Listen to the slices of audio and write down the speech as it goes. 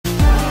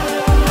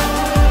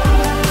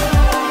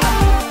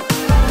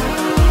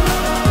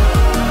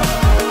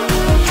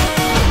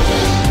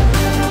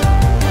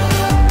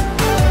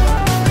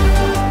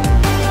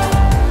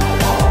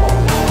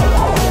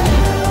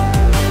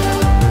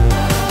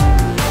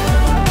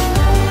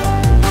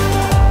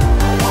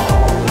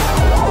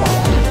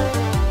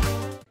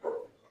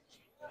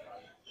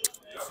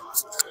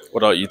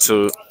What up,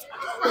 YouTube?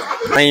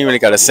 I ain't really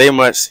gotta say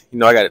much. You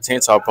know, I got a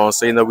tank top on,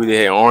 so you know we did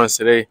hit orange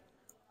today.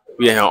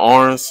 We did hit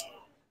orange,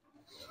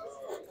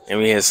 and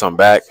we hit some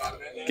back.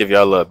 Give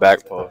y'all a little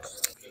back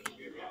pause.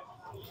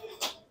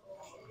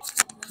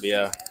 But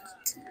yeah,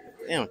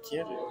 damn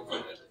kid.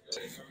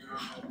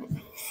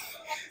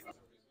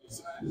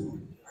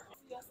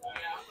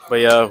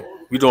 But yeah,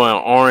 we doing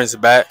orange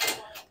back,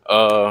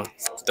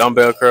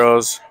 dumbbell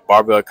curls,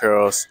 barbell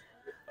curls.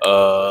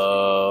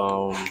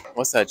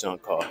 What's that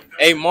junk called?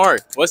 Hey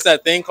Mark, what's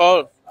that thing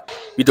called?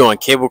 We doing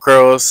cable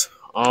curls.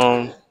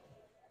 What's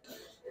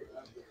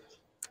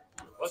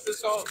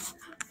this called?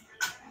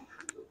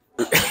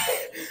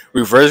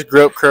 Reverse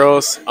grip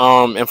curls.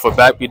 And for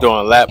back, we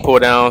doing lat pull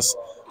downs,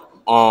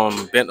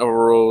 bent over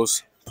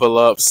rows, pull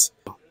ups,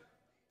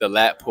 the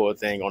lat pull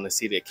thing on the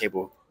seated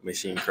cable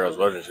machine curls.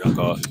 What is it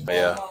called? But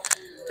yeah,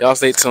 y'all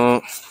stay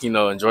tuned. You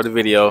know, enjoy the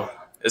video.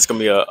 It's gonna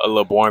be a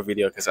little boring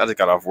video because I just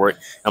got off work.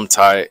 I'm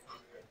tired.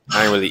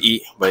 I ain't really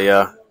eat, but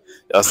yeah,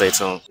 y'all stay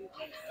tuned.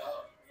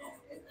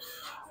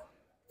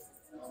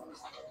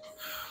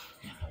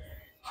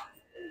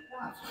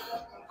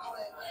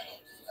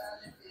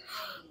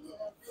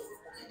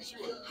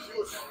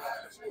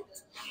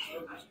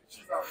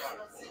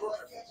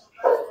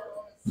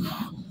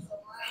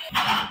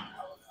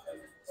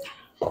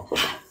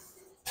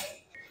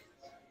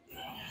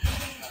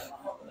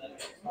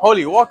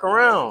 Holy, walk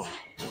around.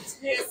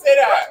 Yeah, say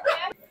that.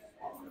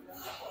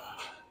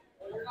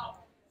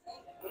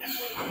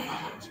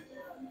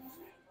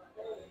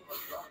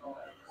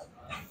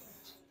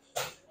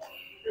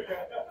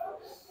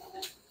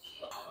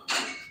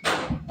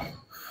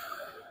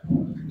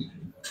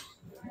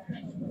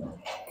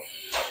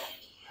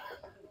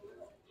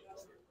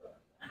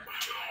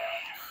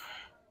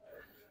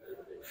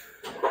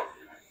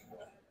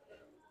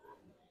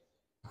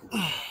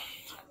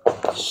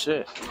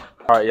 Shit.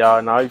 All right,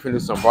 y'all. Now you can do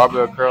some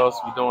barbell curls.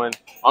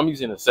 I'm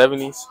using the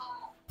 70s.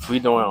 We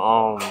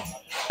doing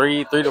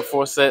three to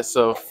four sets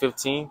of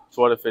 15,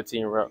 12 to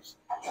 15 reps.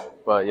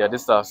 But yeah,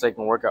 this is our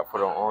second workout for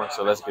the orange,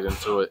 so let's get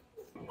into it.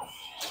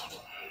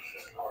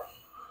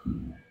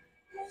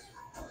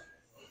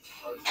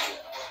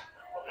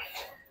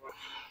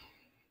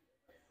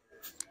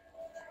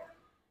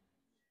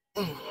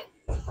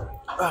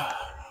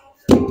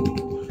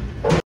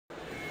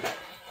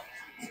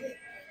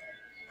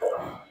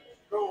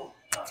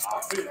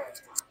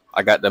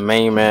 I got the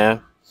main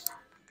man.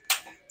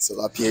 So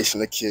la PH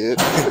and the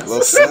kid.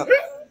 What's up?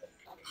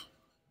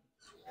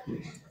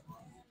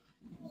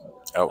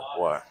 Oh,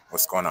 what?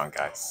 What's going on,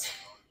 guys?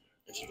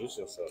 Introduce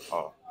yourself.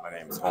 Oh, my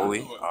name is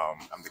Holy.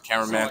 I'm the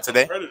cameraman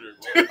today.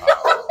 You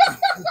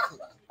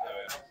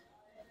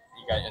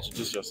gotta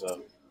introduce yourself.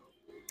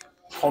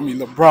 Call me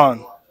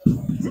LeBron.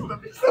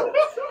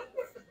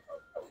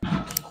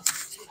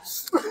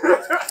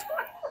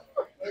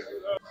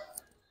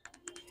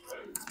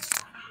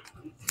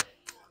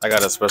 I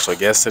got a special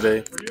guest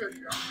today.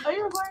 Are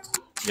you recording?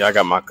 Yeah, I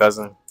got my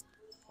cousin.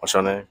 What's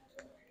your name?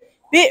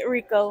 Bit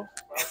Rico.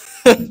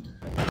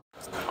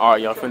 All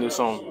right, y'all finna do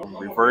some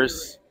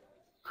reverse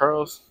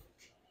curls.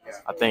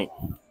 I think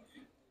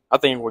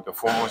with the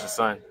forearms and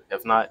sun.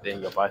 If not,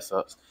 then your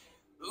biceps.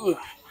 Ugh.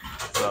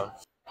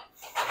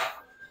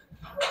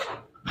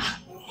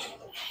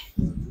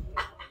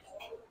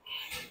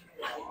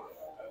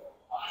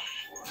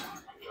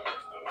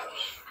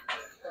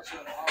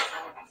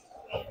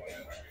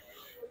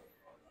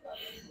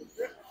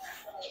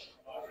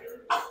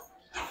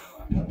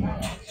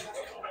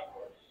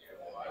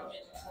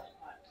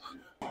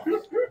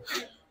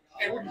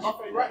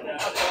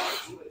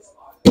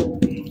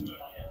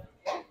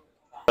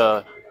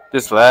 So,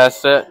 this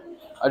last set,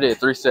 I did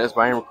 3 sets,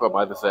 but I didn't record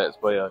my other sets.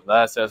 But yeah,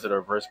 last set's of the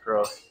reverse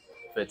curl,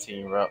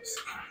 15 reps.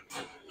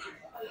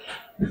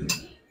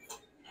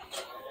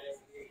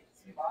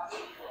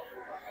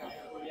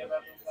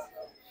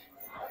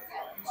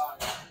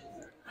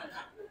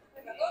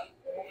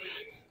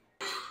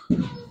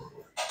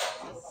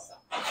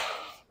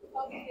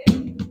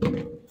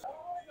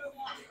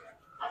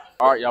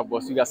 All right, y'all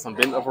boys, we got some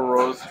bent over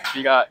rows.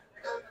 We got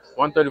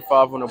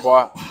 135 on the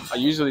bar. I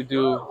usually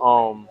do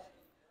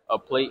a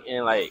plate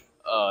in like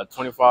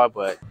 25,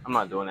 but I'm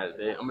not doing that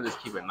today. I'm gonna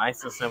just keep it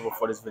nice and simple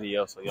for this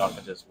video so y'all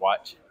can just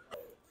watch.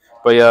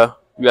 But yeah,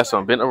 we got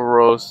some bent over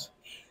rows.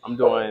 I'm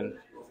doing,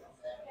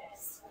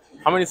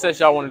 how many sets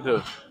y'all want to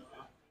do?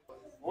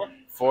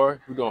 4.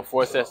 We're doing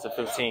 4 sets to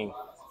 15.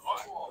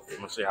 I'm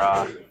gonna see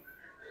how.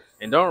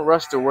 And don't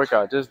rush the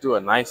workout. Just do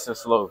it nice and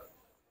slow.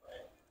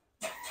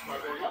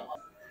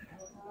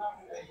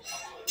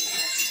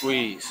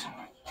 Squeeze,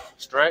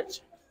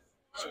 stretch,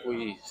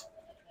 squeeze.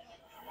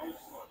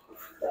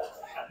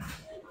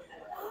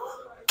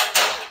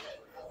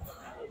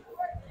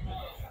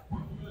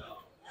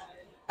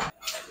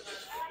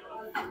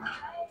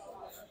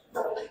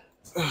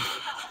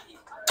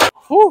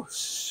 Whew.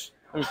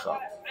 Let me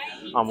stop.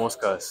 I almost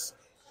cuss.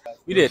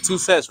 We did 2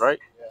 sets, right?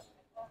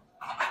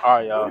 All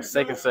right, y'all.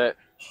 Second set,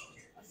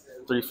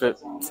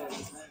 350.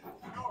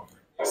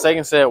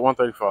 Second set,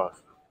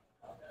 135.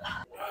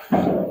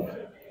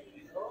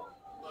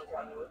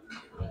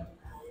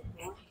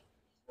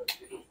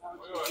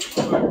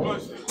 All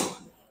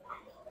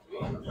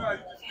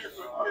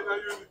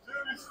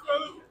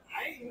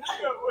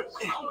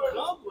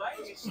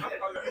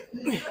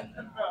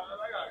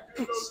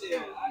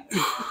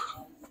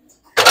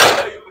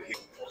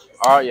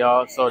right,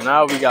 y'all. So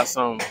now we got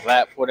some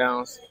lat pull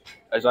downs.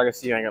 As y'all can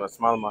see, I ain't got a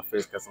smile on my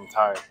face because I'm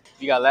tired.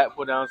 We got lat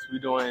pull downs. We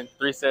doing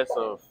 3 sets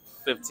of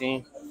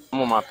 15.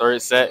 I'm on my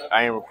 3rd set.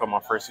 I ain't record my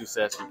first 2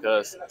 sets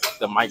because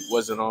the mic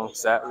wasn't on,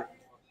 sadly.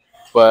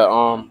 But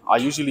I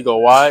usually go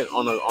wide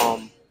on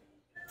the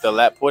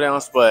lat pull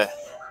downs, but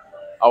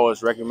I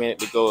was recommended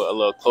to go a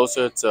little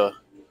closer to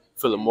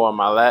feel it more on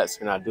my lats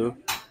than I do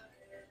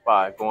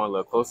by going a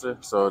little closer.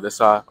 So that's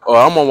how. Oh,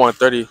 I'm on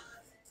 130.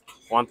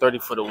 130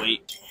 for the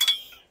weight.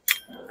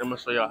 I'm gonna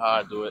show y'all how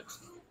I do it.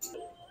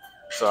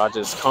 So I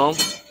just come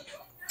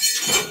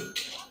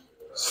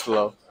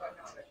slow.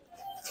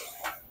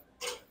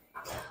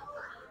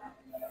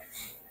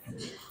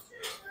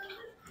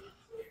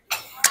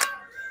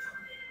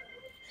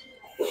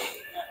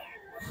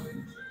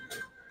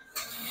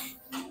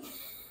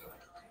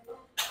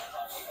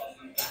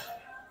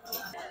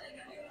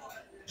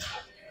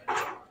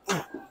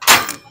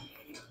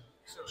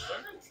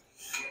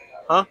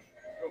 Huh?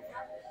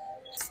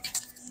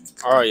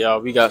 All right, y'all.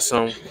 We got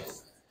um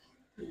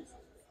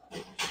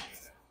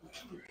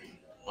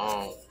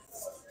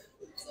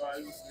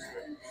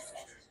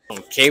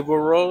some cable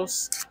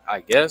rolls.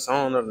 I guess I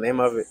don't know the name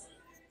of it,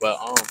 but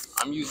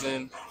I'm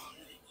using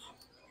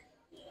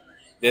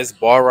this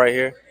bar right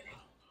here.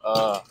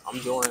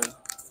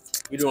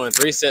 We doing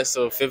 3 sets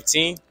of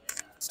 15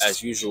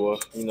 as usual.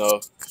 You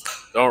know,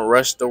 don't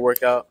rush the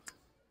workout.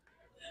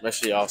 Make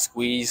sure y'all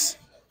squeeze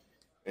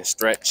and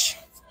stretch,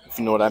 if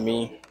you know what I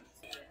mean.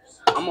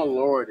 I'm gonna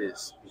lower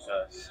this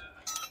because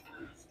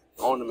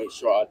I want to make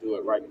sure I do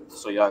it right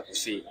so y'all can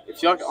see.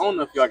 If y'all, I don't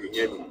know if y'all can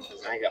hear me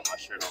because I ain't got my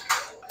shirt on.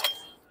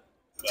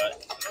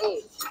 But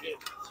oh shit.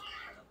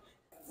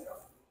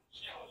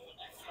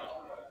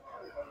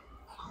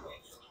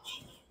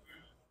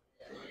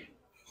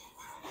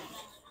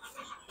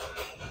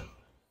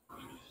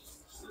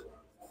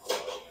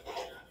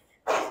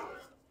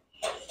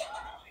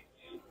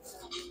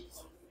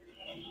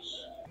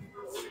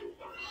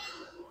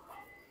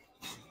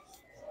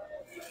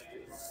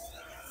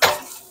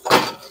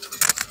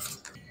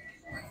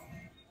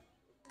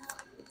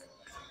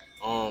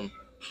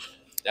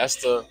 That's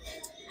the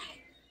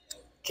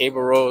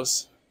cable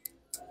rolls,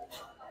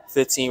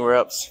 15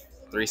 reps,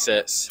 3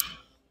 sets.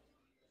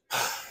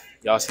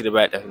 Y'all see the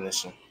back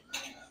definition.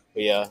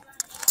 But yeah,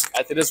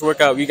 after this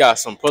workout, we got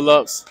some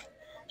pull-ups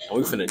and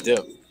we finna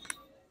dip.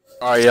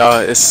 All right, y'all,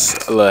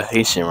 it's a little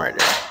Haitian right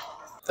there.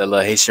 That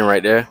little Haitian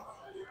right there,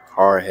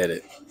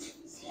 hard-headed. I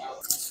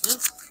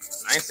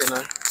ain't say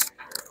nothing.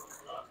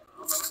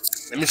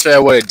 Let me show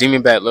you what a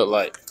demon bat look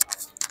like.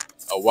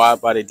 A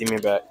wide-body demon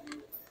bat.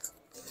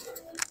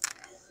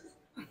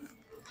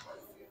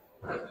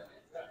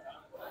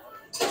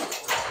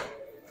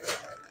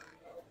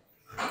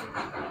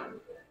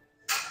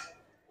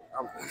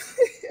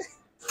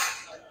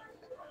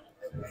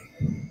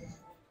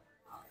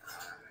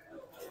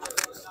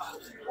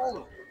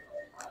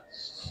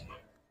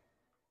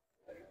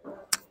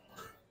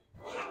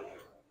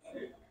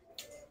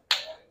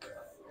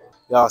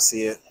 Y'all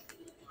see it.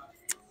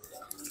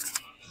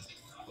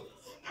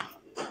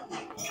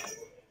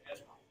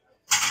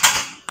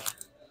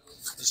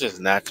 It's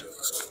just natural.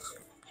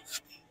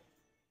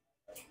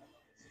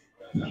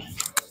 I'm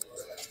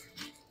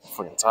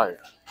fucking tired.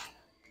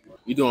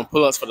 We doing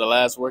pull-ups for the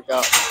last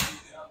workout.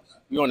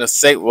 We on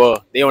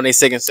the they on their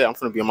 2nd set. I'm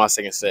gonna be on my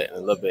 2nd set in a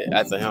little bit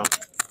after him.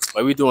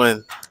 But we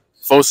doing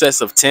 4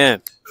 sets of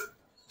 10.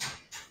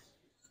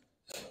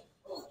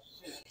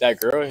 That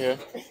girl here.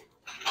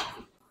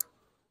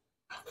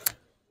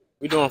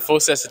 We doing 4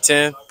 sets of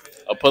 10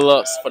 of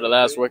pull-ups for the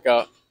last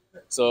workout.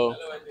 So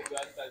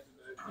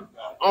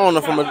I don't know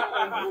if I'm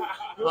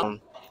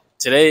gonna.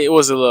 Today it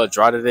was a little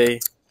dry today. You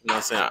know what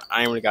I'm saying?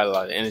 I ain't really got a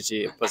lot of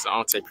energy. Plus, I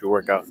don't take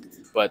pre-workout.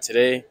 But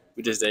today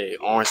we just did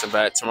arms and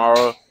back.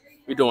 Tomorrow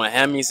we doing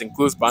hammies and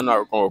glutes, but I'm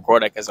not gonna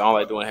record that because I don't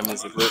like doing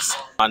hammies and glutes.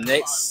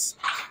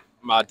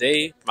 My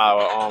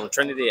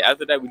training day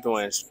after that, we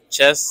doing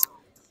chest,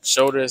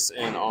 shoulders,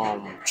 and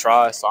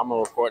tries. So I'm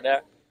gonna record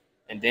that.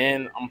 And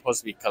then I'm supposed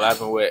to be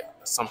collabing with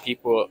some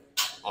people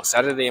on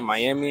Saturday in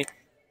Miami,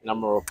 and I'm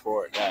gonna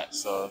record that.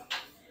 So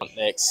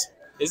next,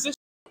 is this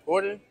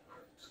recording?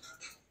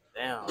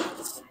 Damn.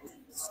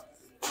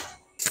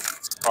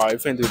 All right, we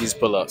finna do these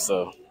pull-ups.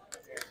 So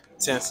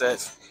 10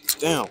 sets.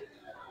 Damn.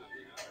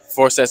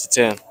 4 sets of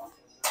 10.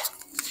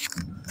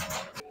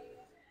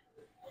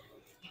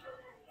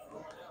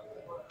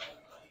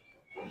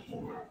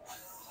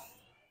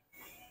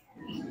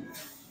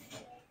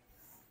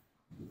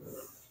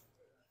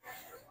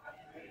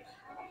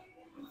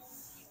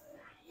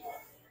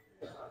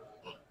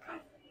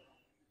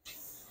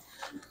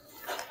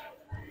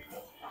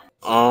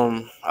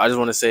 I just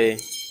want to say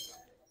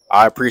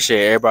I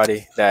appreciate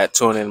everybody that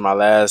tuned in my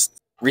last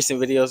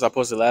recent videos I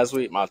posted last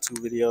week. My 2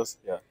 videos,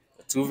 yeah,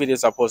 the 2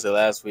 videos I posted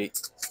last week.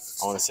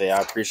 I want to say I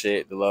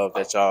appreciate the love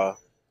that y'all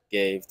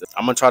gave.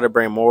 I'm gonna try to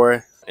bring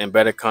more and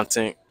better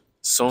content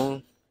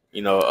soon.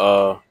 You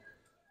know,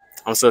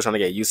 I'm still trying to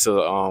get used to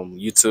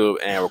YouTube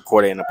and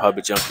recording in a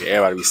public jump.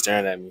 Everybody be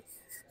staring at me,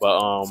 but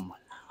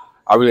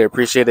I really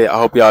appreciate it. I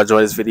hope y'all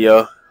enjoy this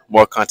video.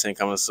 More content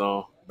coming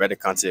soon. Better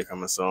content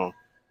coming soon.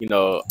 You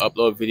know,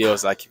 upload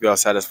videos that keep y'all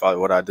satisfied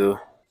with what I do.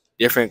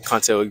 Different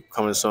content will be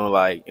coming soon,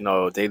 like, you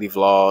know, daily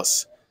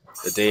vlogs,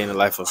 the day in the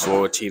life of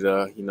Sword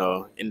Cheetah, you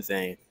know,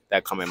 anything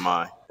that come in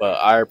mind. But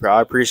I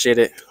appreciate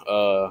it.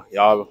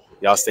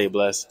 Y'all stay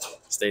blessed,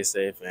 stay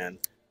safe, and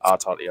I'll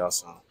talk to y'all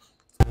soon.